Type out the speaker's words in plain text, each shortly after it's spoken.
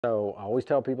So I always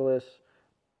tell people this.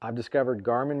 I've discovered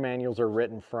Garmin manuals are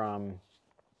written from,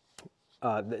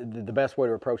 the best way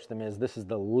to approach them is this is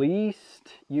the least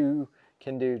you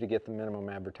can do to get the minimum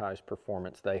advertised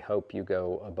performance. They hope you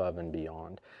go above and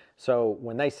beyond. So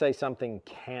when they say something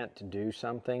can't do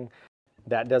something,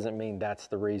 that doesn't mean that's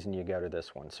the reason you go to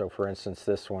this one. So for instance,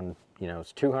 this one,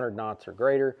 it's 200 knots or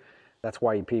greater. That's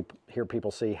why you hear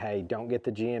people say, hey, don't get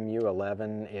the GMU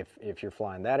 11. If you're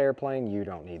flying that airplane, you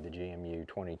don't need the GMU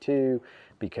 22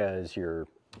 because your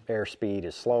airspeed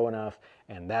is slow enough,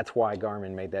 and that's why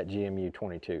Garmin made that GMU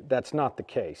 22. That's not the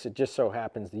case. It just so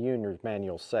happens the user's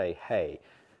manuals say, hey,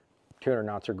 200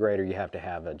 knots or greater, you have to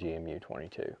have a GMU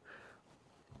 22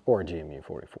 or a GMU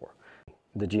 44.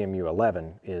 The GMU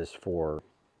 11 is for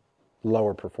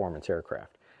lower performance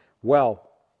aircraft. Well,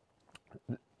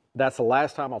 that's the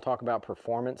last time I'll talk about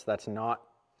performance. That's not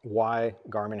why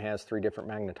Garmin has 3 different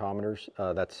magnetometers.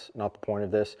 That's not the point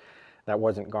of this. That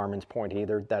wasn't Garmin's point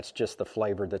either. That's just the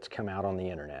flavor that's come out on the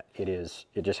internet.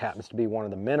 It just happens to be one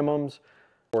of the minimums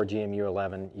for GMU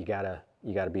 11. You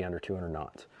gotta be under 200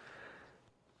 knots.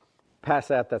 Past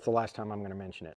that, that's the last time I'm going to mention it.